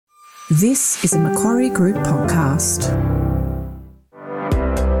This is a Macquarie Group podcast.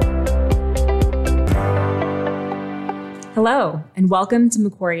 Hello, and welcome to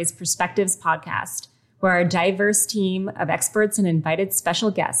Macquarie's Perspectives podcast, where our diverse team of experts and invited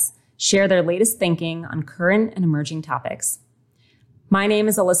special guests share their latest thinking on current and emerging topics. My name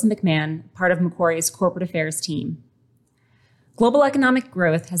is Alyssa McMahon, part of Macquarie's corporate affairs team. Global economic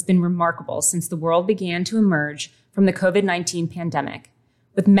growth has been remarkable since the world began to emerge from the COVID-19 pandemic,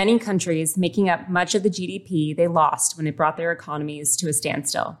 with many countries making up much of the GDP they lost when it brought their economies to a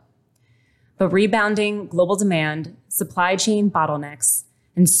standstill. But rebounding global demand, supply chain bottlenecks,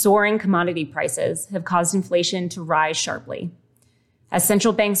 and soaring commodity prices have caused inflation to rise sharply. As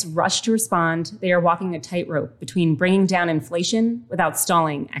central banks rush to respond, they are walking a tightrope between bringing down inflation without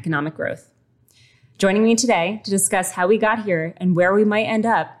stalling economic growth. Joining me today to discuss how we got here and where we might end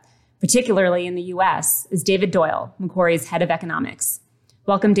up, particularly in the US, is David Doyle, Macquarie's head of economics.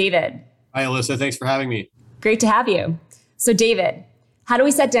 Welcome, David. Hi, Alyssa. Thanks for having me. Great to have you. So, David, how do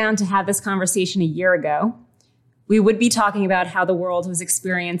we sit down to have this conversation a year ago? We would be talking about how the world was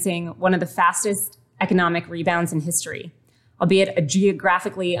experiencing one of the fastest economic rebounds in history, albeit a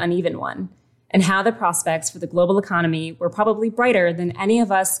geographically uneven one, and how the prospects for the global economy were probably brighter than any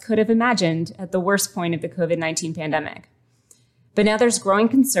of us could have imagined at the worst point of the COVID-19 pandemic. But now there's growing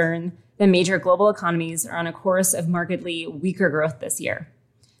concern that major global economies are on a course of markedly weaker growth this year.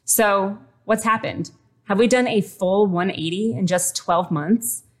 So what's happened? Have we done a full 180 in just 12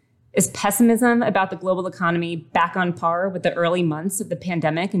 months? Is pessimism about the global economy back on par with the early months of the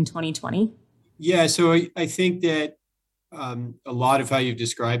pandemic in 2020? Yeah, so I think that a lot of how you've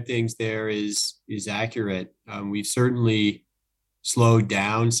described things there is accurate. We've certainly slowed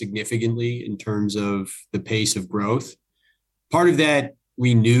down significantly in terms of the pace of growth. Part of that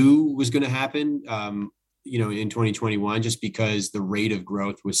we knew was going to happen, in 2021, just because the rate of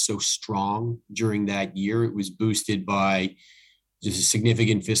growth was so strong during that year. It was boosted by just a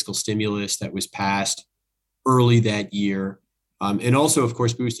significant fiscal stimulus that was passed early that year. And also, of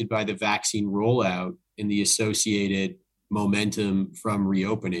course, boosted by the vaccine rollout and the associated momentum from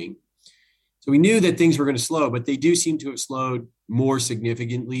reopening. So we knew that things were going to slow, but they do seem to have slowed more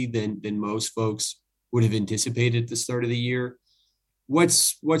significantly than most folks would have anticipated at the start of the year.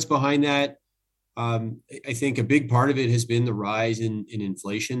 What's behind that? I think a big part of it has been the rise in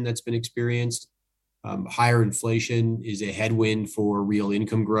inflation that's been experienced. Higher inflation is a headwind for real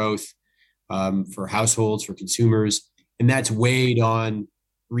income growth, for households, for consumers, and that's weighed on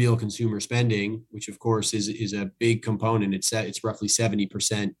real consumer spending, which of course is a big component. It's roughly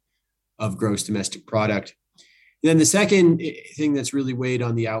 70% of gross domestic product. And then the second thing that's really weighed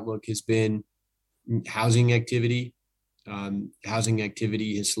on the outlook has been housing activity. Housing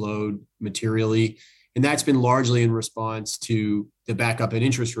activity has slowed materially, and that's been largely in response to the backup in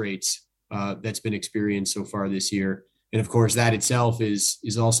interest rates that's been experienced so far this year. And of course, that itself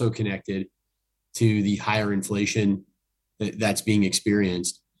is also connected to the higher inflation that's being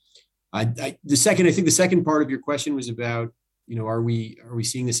experienced. I think the second part of your question was about, are we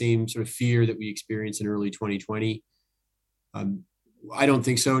seeing the same sort of fear that we experienced in early 2020? I don't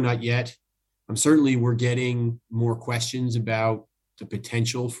think so, not yet. Certainly, we're getting more questions about the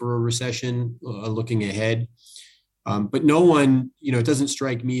potential for a recession looking ahead. But no one, it doesn't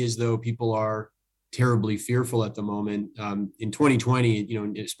strike me as though people are terribly fearful at the moment. In 2020,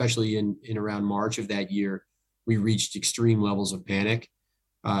 especially in around March of that year, we reached extreme levels of panic.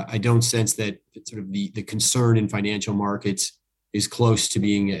 I don't sense that sort of the concern in financial markets is close to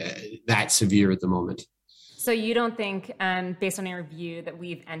being that severe at the moment. So you don't think, based on your view, that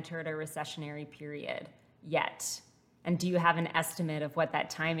we've entered a recessionary period yet? And do you have an estimate of what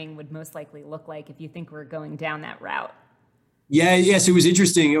that timing would most likely look like if you think we're going down that route? Yes, it was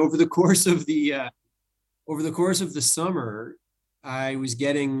interesting. Over the course of the summer, I was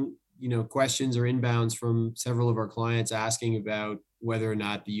getting questions or inbounds from several of our clients asking about whether or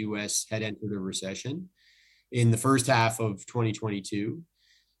not the U.S. had entered a recession in the first half of 2022.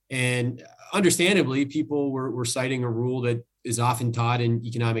 And understandably, people were citing a rule that is often taught in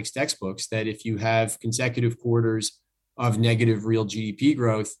economics textbooks, that if you have consecutive quarters of negative real GDP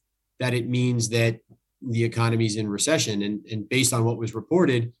growth, that it means that the economy is in recession. And based on what was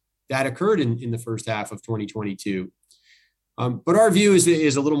reported, that occurred in the first half of 2022. But our view is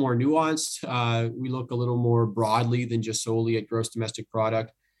a little more nuanced. We look a little more broadly than just solely at gross domestic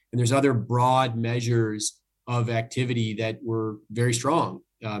product. And there's other broad measures of activity that were very strong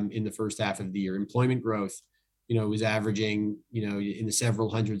in the first half of the year. Employment growth, was averaging, in the several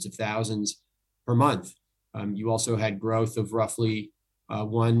hundreds of thousands per month. You also had growth of roughly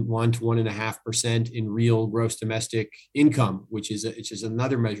 1 to 1.5% in real gross domestic income, which is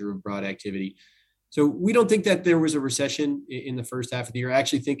another measure of broad activity. So we don't think that there was a recession in the first half of the year. I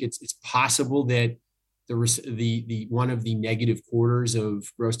actually think it's possible that the one of the negative quarters of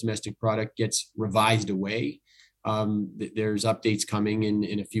gross domestic product gets revised away. There's updates coming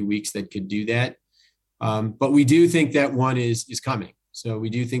in a few weeks that could do that. But we do think that one is coming. So we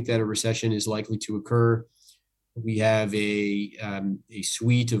do think that a recession is likely to occur. We have a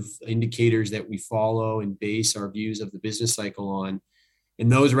suite of indicators that we follow and base our views of the business cycle on.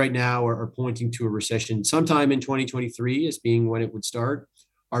 And those right now are pointing to a recession sometime in 2023 as being when it would start.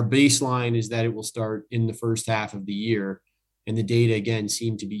 Our baseline is that it will start in the first half of the year. And the data, again,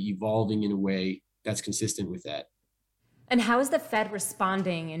 seem to be evolving in a way that's consistent with that. And how is the Fed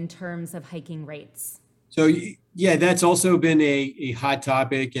responding in terms of hiking rates? So, yeah, that's also been a hot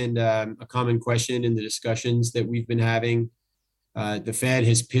topic and a common question in the discussions that we've been having. The Fed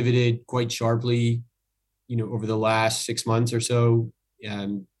has pivoted quite sharply, over the last 6 months or so.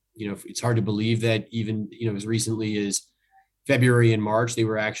 It's hard to believe that even, as recently as February and March, they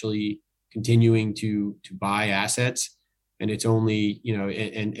were actually continuing to buy assets. And it's only,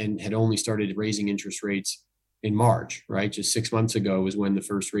 and had only started raising interest rates in March, right? Just 6 months ago was when the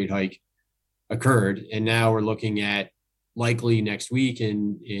first rate hike occurred. And now we're looking at likely next week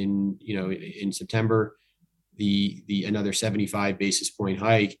in September, the another 75 basis point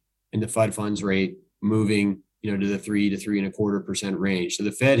hike and the Fed funds rate moving, to the 3 to 3.25% range. So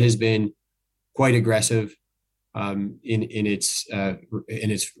the Fed has been quite aggressive in its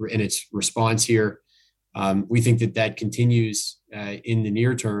response here. We think that continues in the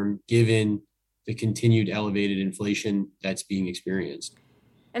near term, given the continued elevated inflation that's being experienced.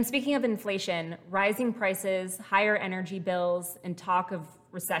 And speaking of inflation, rising prices, higher energy bills, and talk of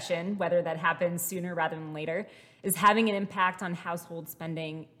recession, whether that happens sooner rather than later, is having an impact on household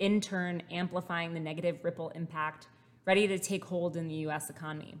spending, in turn amplifying the negative ripple impact ready to take hold in the U.S.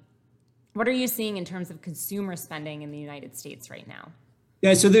 economy. What are you seeing in terms of consumer spending in the United States right now?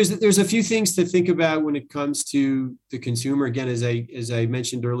 Yeah, so there's a few things to think about when it comes to the consumer. Again, as I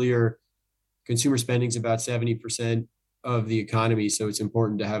mentioned earlier, consumer spending is about 70% of the economy, so it's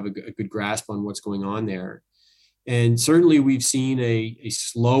important to have a good grasp on what's going on there. And certainly we've seen a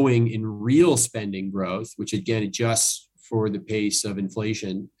slowing in real spending growth, which again adjusts for the pace of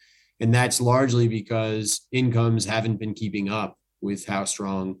inflation. And that's largely because incomes haven't been keeping up with how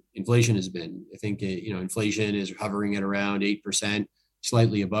strong inflation has been. I think, inflation is hovering at around 8%,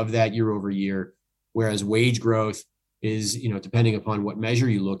 slightly above that year over year, whereas wage growth is, depending upon what measure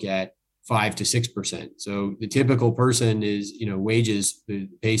you look at, 5 to 6%. So the typical person is, wages, the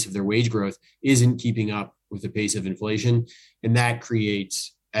pace of their wage growth isn't keeping up with the pace of inflation. And that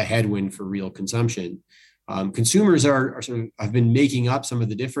creates a headwind for real consumption. Consumers have been making up some of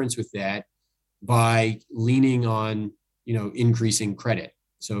the difference with that by leaning on, increasing credit.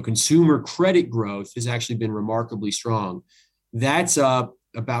 So consumer credit growth has actually been remarkably strong. That's up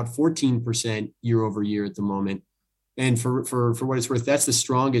about 14% year over year at the moment. And for what it's worth, that's the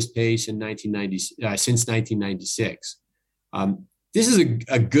strongest pace in since 1996. This is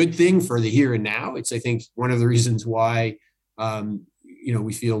a good thing for the here and now. It's, I think, one of the reasons why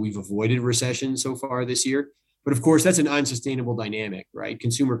we feel we've avoided recession so far this year. But of course, that's an unsustainable dynamic, right?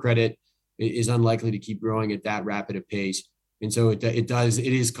 Consumer credit is unlikely to keep growing at that rapid a pace, and so it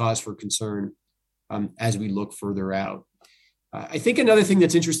is cause for concern as we look further out. I think another thing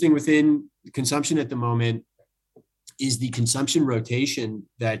that's interesting within consumption at the moment is the consumption rotation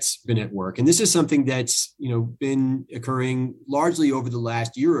that's been at work. And this is something that's, been occurring largely over the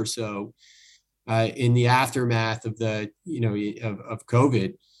last year or so in the aftermath of of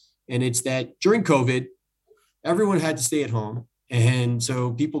COVID. And it's that during COVID, everyone had to stay at home. And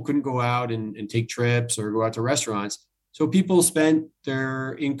so people couldn't go out and take trips or go out to restaurants. So people spent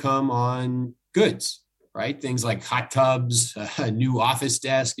their income on goods, right? Things like hot tubs, a new office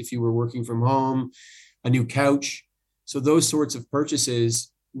desk if you were working from home, a new couch. So those sorts of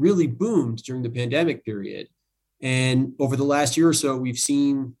purchases really boomed during the pandemic period. And over the last year or so, we've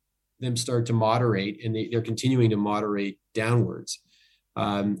seen them start to moderate, and they're continuing to moderate downwards.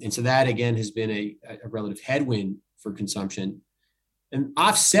 And so that, again, has been a relative headwind for consumption. And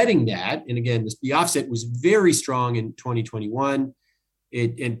offsetting that, and again, the offset was very strong in 2021,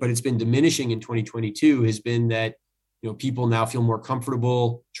 but it's been diminishing in 2022, has been that people now feel more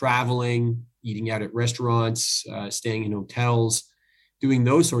comfortable traveling, eating out at restaurants, staying in hotels, doing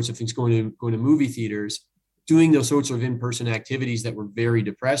those sorts of things, going to movie theaters, doing those sorts of in-person activities that were very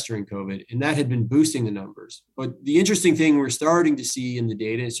depressed during COVID. And that had been boosting the numbers. But the interesting thing we're starting to see in the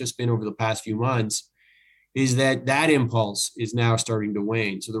data, it's just been over the past few months, is that impulse is now starting to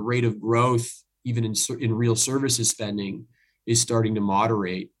wane. So the rate of growth, even in real services spending, is starting to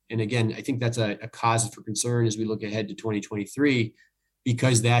moderate. And again, I think that's a cause for concern as we look ahead to 2023,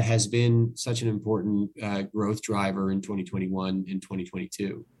 because that has been such an important growth driver in 2021 and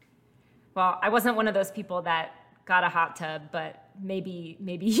 2022. Well, I wasn't one of those people that got a hot tub, but maybe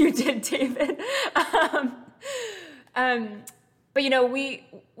you did, David. But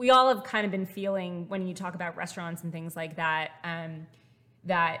we all have kind of been feeling, when you talk about restaurants and things like that,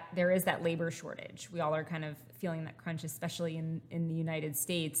 that there is that labor shortage. We all are kind of feeling that crunch, especially in the United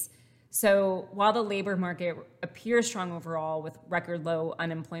States. So while the labor market appears strong overall, with record low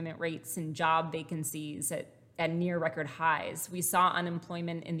unemployment rates and job vacancies at near record highs, we saw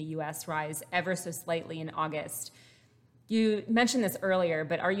unemployment in the US rise ever so slightly in August. You mentioned this earlier,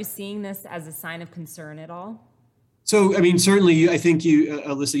 but are you seeing this as a sign of concern at all? So, I mean, certainly, I think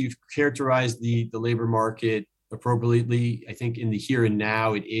Alyssa, you've characterized the labor market appropriately. I think in the here and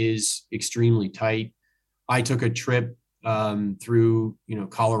now, it is extremely tight. I took a trip through,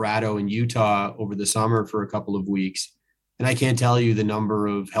 Colorado and Utah over the summer for a couple of weeks, and I can't tell you the number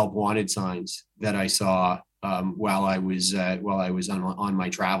of help wanted signs that I saw while I was on my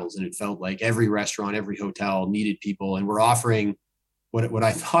travels, and it felt like every restaurant, every hotel needed people, and were offering what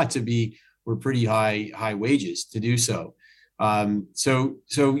I thought to be were pretty high wages to do so. So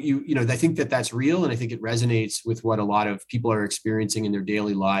I think that's real, and I think it resonates with what a lot of people are experiencing in their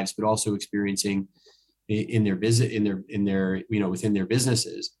daily lives, but also experiencing in their business, within their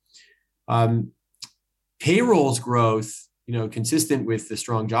businesses. Payrolls growth, consistent with the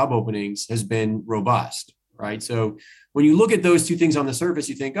strong job openings, has been robust, right? So when you look at those two things on the surface,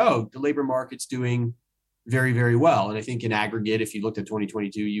 you think, oh, the labor market's doing very, very well. And I think in aggregate, if you looked at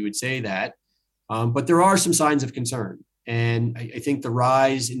 2022, you would say that. But there are some signs of concern. And I think the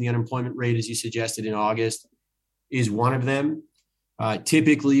rise in the unemployment rate, as you suggested in August, is one of them.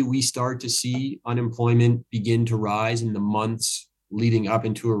 Typically, we start to see unemployment begin to rise in the months leading up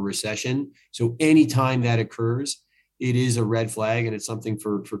into a recession. So anytime that occurs, it is a red flag, and it's something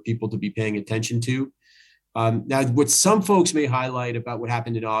for people to be paying attention to. Now, what some folks may highlight about what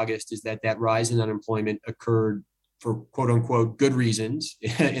happened in August is that rise in unemployment occurred for quote unquote good reasons,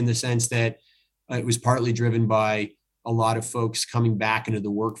 in the sense that it was partly driven by a lot of folks coming back into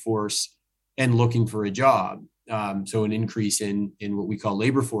the workforce and looking for a job. So an increase in what we call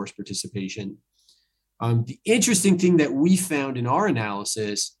labor force participation. The interesting thing that we found in our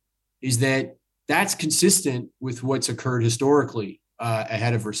analysis is that that's consistent with what's occurred historically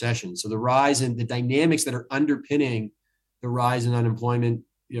ahead of recession. So the rise in the dynamics that are underpinning the rise in unemployment,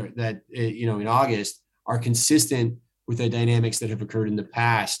 in August, are consistent with the dynamics that have occurred in the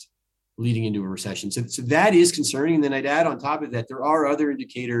past leading into a recession. So that is concerning. And then I'd add on top of that, there are other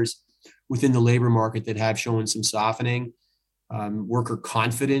indicators within the labor market that have shown some softening. Worker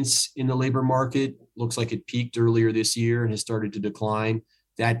confidence in the labor market looks like it peaked earlier this year and has started to decline.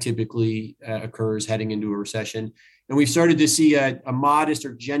 That typically occurs heading into a recession. And we've started to see a modest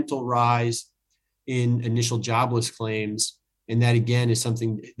or gentle rise in initial jobless claims. And that, again, is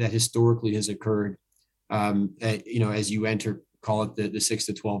something that historically has occurred, as you enter, call it the 6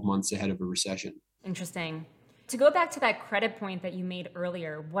 to 12 months ahead of a recession. Interesting. To go back to that credit point that you made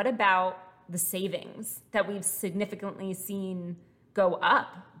earlier, what about the savings that we've significantly seen go up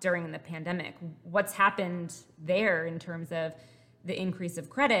during the pandemic? What's happened there in terms of the increase of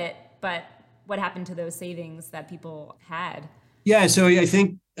credit, but what happened to those savings that people had? Yeah, so I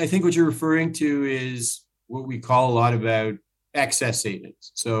think what you're referring to is what we call a lot about excess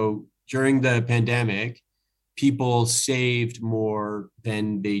savings. So during the pandemic, people saved more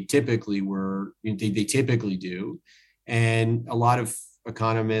than they typically do. And a lot of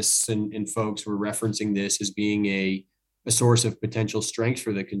economists and folks were referencing this as being a source of potential strength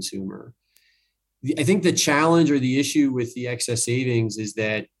for the consumer. I think the challenge or the issue with the excess savings is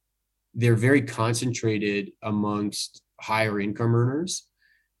that they're very concentrated amongst higher income earners.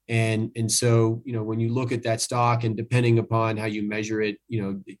 And so, when you look at that stock, and depending upon how you measure it,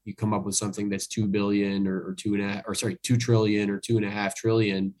 you come up with something that's 2 billion or 2 trillion or 2.5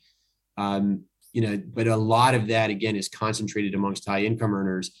 trillion. But a lot of that, again, is concentrated amongst high income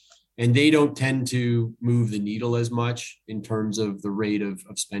earners, and they don't tend to move the needle as much in terms of the rate of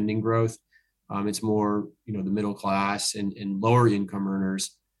spending growth. It's more, the middle class and lower income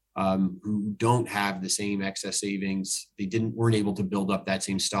earners who don't have the same excess savings. They weren't able to build up that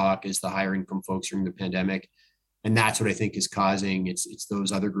same stock as the higher income folks during the pandemic. And that's what I think is causing, it's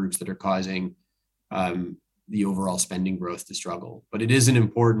those other groups that are causing the overall spending growth to struggle. But it is an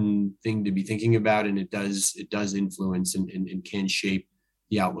important thing to be thinking about, and it does influence and can shape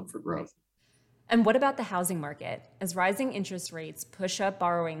the outlook for growth. And what about the housing market? As rising interest rates push up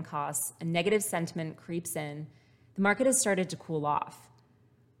borrowing costs and negative sentiment creeps in, the market has started to cool off.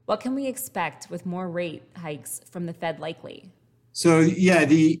 What can we expect with more rate hikes from the Fed likely? So yeah,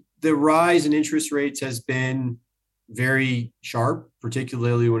 the rise in interest rates has been very sharp,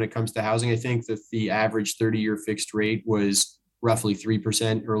 particularly when it comes to housing. I think that the average 30-year fixed rate was roughly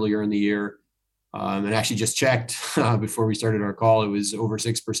 3% earlier in the year. And actually just checked before we started our call, it was over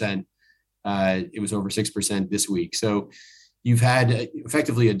 6%. It was over 6% this week. So you've had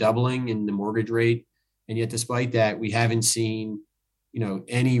effectively a doubling in the mortgage rate. And yet despite that, we haven't seen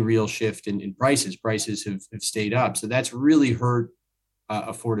any real shift in prices. Prices have stayed up. So that's really hurt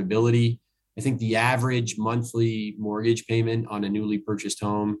affordability. I think the average monthly mortgage payment on a newly purchased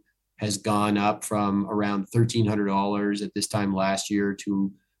home has gone up from around $1,300 at this time last year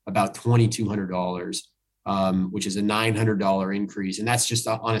to about $2,200, which is a $900 increase. And that's just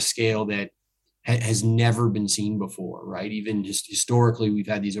on a scale that has never been seen before, right? Even just historically, we've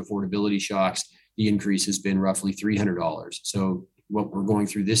had these affordability shocks. The increase has been roughly $300. So what we're going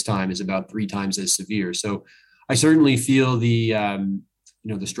through this time is about 3 times as severe. So I certainly feel the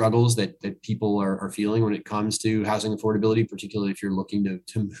struggles that people are feeling when it comes to housing affordability, particularly if you're looking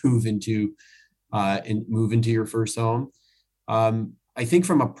to move into your first home. I think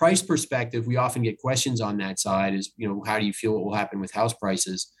from a price perspective, we often get questions on that side is, how do you feel what will happen with house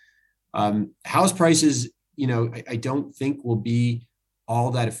prices? House prices, I don't think will be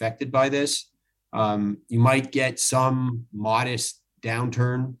all that affected by this. You might get some modest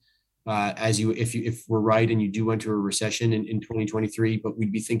downturn if we're right and you do enter a recession in 2023, but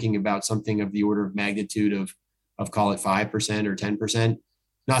we'd be thinking about something of the order of magnitude of call it 5% or 10%,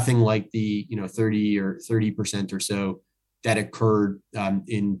 nothing like the 30% or so that occurred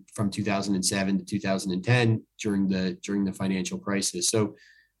from 2007 to 2010 during the financial crisis. So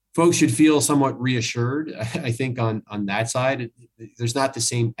folks should feel somewhat reassured, I think, on that side. There's not the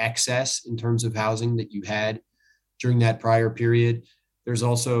same excess in terms of housing that you had during that prior period. There's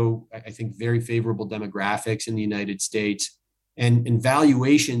also, I think, very favorable demographics in the United States and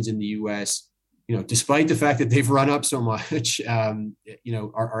valuations in the U.S., despite the fact that they've run up so much,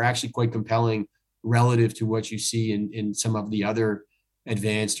 are actually quite compelling relative to what you see in some of the other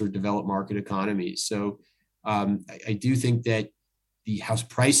advanced or developed market economies. So I do think that the house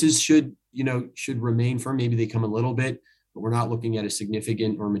prices should remain firm. Maybe they come a little bit, but we're not looking at a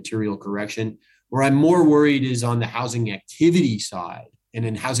significant or material correction. Where I'm more worried is on the housing activity side. And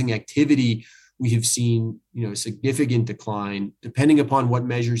in housing activity, we have seen a significant decline, depending upon what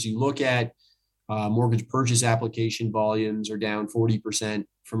measures you look at. Mortgage purchase application volumes are down 40%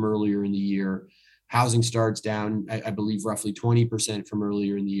 from earlier in the year. Housing starts down, I believe, roughly 20% from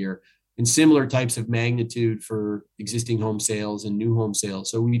earlier in the year, and similar types of magnitude for existing home sales and new home sales.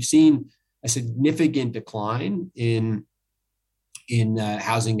 So we've seen a significant decline in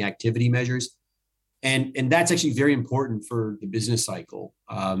housing activity measures. And that's actually very important for the business cycle.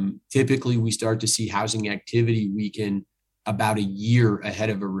 Typically, we start to see housing activity weaken about a year ahead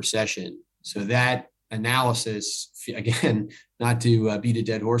of a recession. So that analysis, again, not to beat a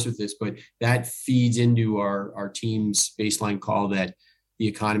dead horse with this, but that feeds into our team's baseline call that the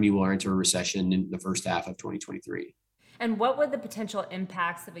economy will enter a recession in the first half of 2023. And what would the potential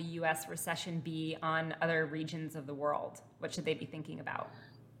impacts of a U.S. recession be on other regions of the world? What should they be thinking about?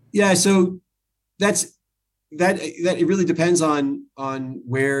 Yeah, so that it really depends on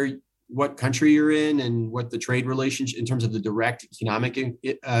what country you're in and what the trade relationship, in terms of the direct economic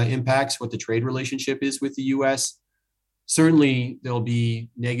impacts, what the trade relationship is with the U.S. Certainly, there'll be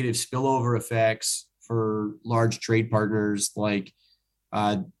negative spillover effects for large trade partners like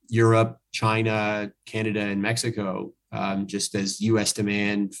Europe, China, Canada, and Mexico. Just as U.S.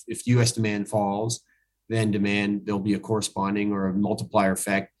 demand, if U.S. demand falls, then there'll be a corresponding or a multiplier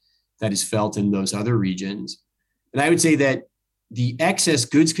effect that is felt in those other regions. And I would say that the excess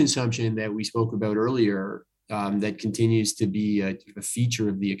goods consumption that we spoke about earlier, that continues to be a feature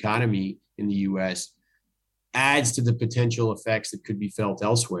of the economy in the U.S., adds to the potential effects that could be felt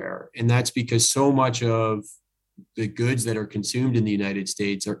elsewhere. And that's because so much of the goods that are consumed in the United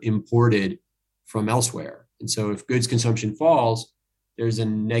States are imported from elsewhere. And so if goods consumption falls, there's a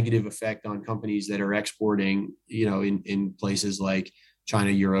negative effect on companies that are exporting, in places like China,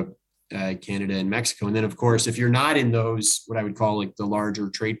 Europe, Canada, and Mexico. And then, of course, if you're not in those, what I would call like the larger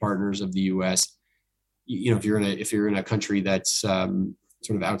trade partners of the U.S., if you're in a country that's sort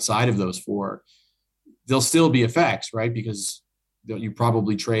of outside of those four, there'll still be effects, right? Because you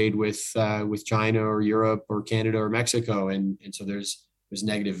probably trade with China or Europe or Canada or Mexico, and so there's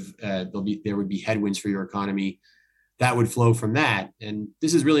negative. There would be headwinds for your economy that would flow from that. And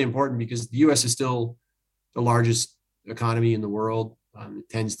this is really important because the U.S. is still the largest economy in the world. It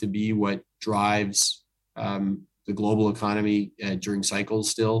tends to be what drives the global economy during cycles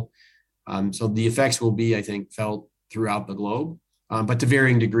still. So the effects will be, I think, felt throughout the globe, but to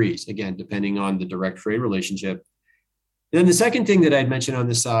varying degrees, again, depending on the direct trade relationship. And then the second thing that I'd mention on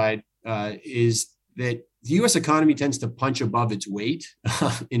this side is that the U.S. economy tends to punch above its weight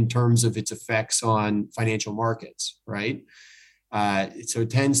in terms of its effects on financial markets, right? So it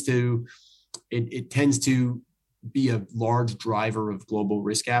tends to be a large driver of global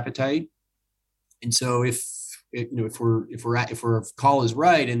risk appetite. And so if our call is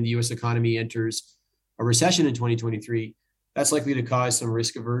right and the U.S. economy enters a recession in 2023, that's likely to cause some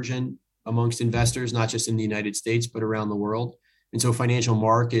risk aversion amongst investors, not just in the United States, but around the world. And so financial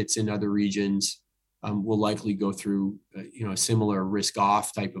markets in other regions will likely go through, a similar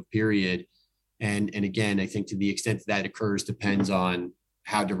risk-off type of period. And again, I think to the extent that occurs depends on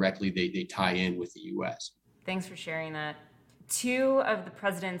how directly they tie in with the U.S. Thanks for sharing that. Two of the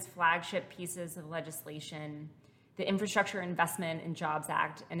president's flagship pieces of legislation, the Infrastructure Investment and Jobs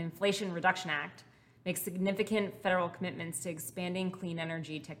Act and Inflation Reduction Act, make significant federal commitments to expanding clean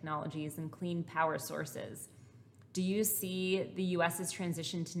energy technologies and clean power sources. Do you see the U.S.'s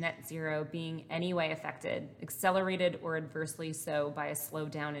transition to net zero being any way affected, accelerated or adversely so by a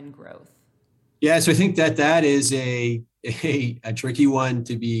slowdown in growth? Yeah, so I think that is a tricky one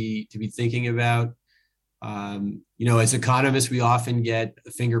to be thinking about. As economists, we often get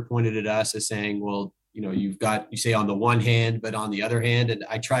a finger pointed at us as saying, well, you say on the one hand, but on the other hand, and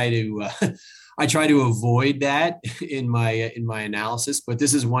I try to avoid that in my analysis. But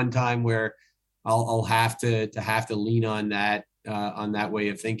this is one time where I'll have to lean on that way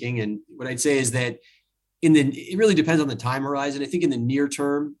of thinking. And what I'd say is that it really depends on the time horizon. I think in the near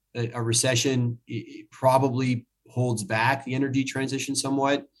term, a recession probably holds back the energy transition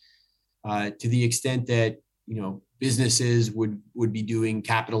somewhat, to the extent that businesses would be doing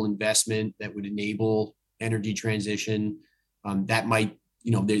capital investment that would enable energy transition. That might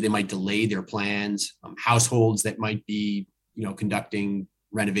they might delay their plans. Households that might be conducting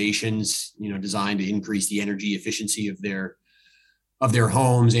renovations designed to increase the energy efficiency of their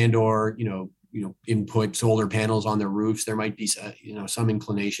homes and or input solar panels on their roofs. There might be some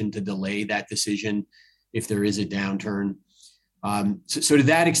inclination to delay that decision if there is a downturn. So to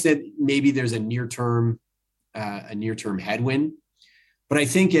that extent, maybe there's a near-term headwind. But I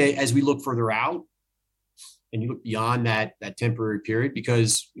think as we look further out and you look beyond that temporary period,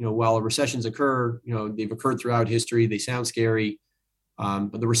 because while recessions occur, they've occurred throughout history. They sound scary,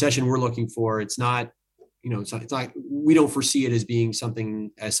 but the recession we're looking for, it's not. It's not. We don't foresee it as being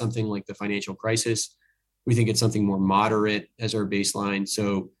something like the financial crisis. We think it's something more moderate as our baseline.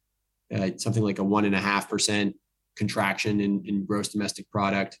 So something like a 1.5% contraction in gross domestic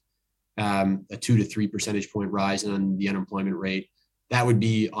product, a 2 to 3 percentage point rise in the unemployment rate. That would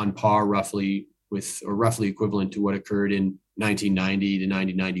be on par roughly equivalent to what occurred in 1990 to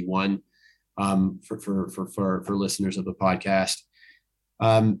 1991 for listeners of the podcast.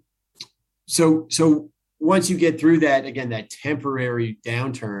 So once you get through that, again, that temporary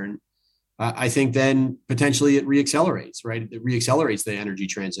downturn, I think then potentially it reaccelerates, right? It reaccelerates the energy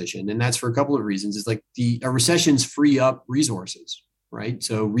transition. And that's for a couple of reasons. It's like recessions free up resources, right?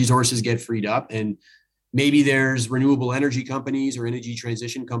 So resources get freed up, and maybe there's renewable energy companies or energy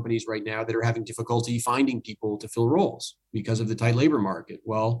transition companies right now that are having difficulty finding people to fill roles because of the tight labor market.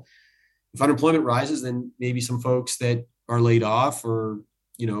 Well, if unemployment rises, then maybe some folks that are laid off or,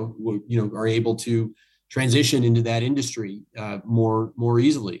 are able to transition into that industry more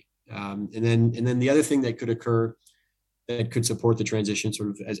easily. And then the other thing that could occur that could support the transition sort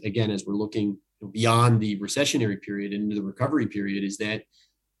of as we're looking beyond the recessionary period into the recovery period is that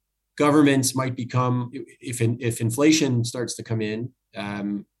governments might become, if inflation starts to come in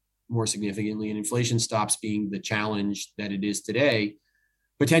more significantly and inflation stops being the challenge that it is today,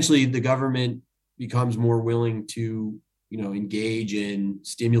 potentially the government becomes more willing to engage in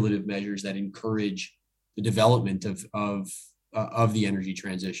stimulative measures that encourage the development of the energy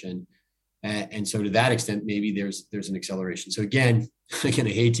transition. And so to that extent, maybe there's an acceleration. So again, I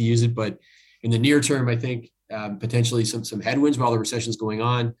hate to use it, but in the near term, I think potentially some headwinds while the recession is going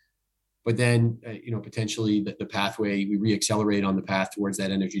on, but then, potentially the pathway, we reaccelerate on the path towards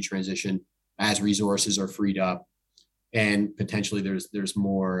that energy transition as resources are freed up. And potentially there's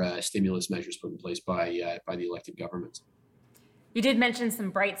more stimulus measures put in place by the elected governments. You did mention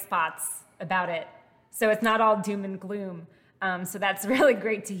some bright spots about it. So it's not all doom and gloom. So that's really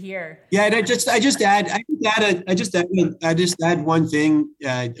great to hear. Yeah, and I just add one thing,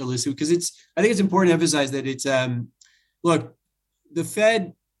 Alyssa, because I think it's important to emphasize that it's Look,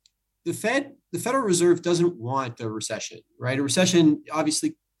 the Federal Reserve doesn't want a recession, right? A recession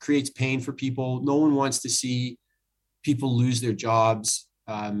obviously creates pain for people. No one wants to see people lose their jobs.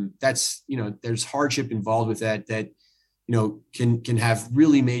 That's, there's hardship involved with that can have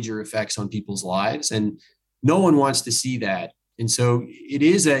really major effects on people's lives, and no one wants to see that. And so it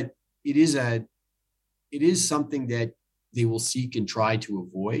is something that they will seek and try to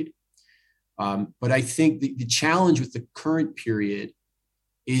avoid. But I think the challenge with the current period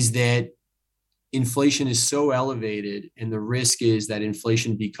is that inflation is so elevated, and the risk is that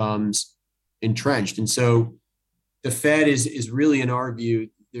inflation becomes entrenched. And so the Fed is really, in our view,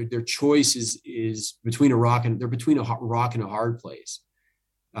 their choice is between a rock and a hard place.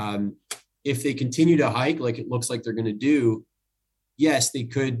 If they continue to hike like it looks like they're going to do, yes, they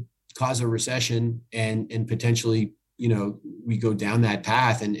could cause a recession and potentially, we go down that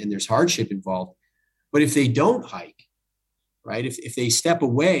path and there's hardship involved. But if they don't hike, right, if they step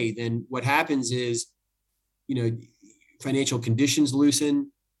away, then what happens is, financial conditions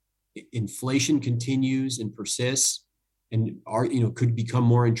loosen, inflation continues and persists, and could become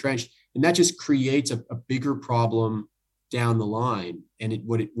more entrenched, and that just creates a bigger problem down the line. And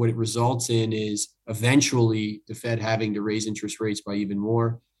what it results in is eventually the Fed having to raise interest rates by even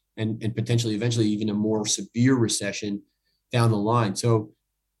more, and potentially eventually even a more severe recession down the line. So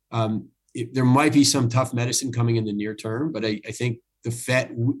there might be some tough medicine coming in the near term, but I think the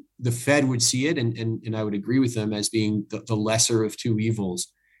Fed would see it, and I would agree with them as being the lesser of two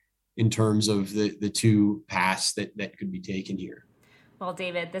evils in terms of the two paths that could be taken here. Well,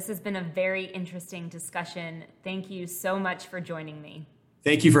 David, this has been a very interesting discussion. Thank you so much for joining me.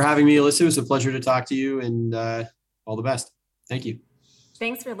 Thank you for having me, Alyssa. It was a pleasure to talk to you, and all the best. Thank you.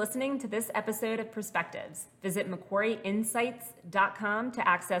 Thanks for listening to this episode of Perspectives. Visit MacquarieInsights.com to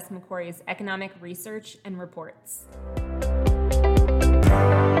access Macquarie's economic research and reports.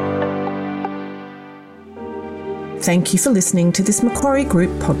 Thank you for listening to this Macquarie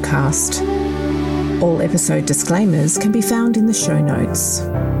Group podcast. All episode disclaimers can be found in the show notes.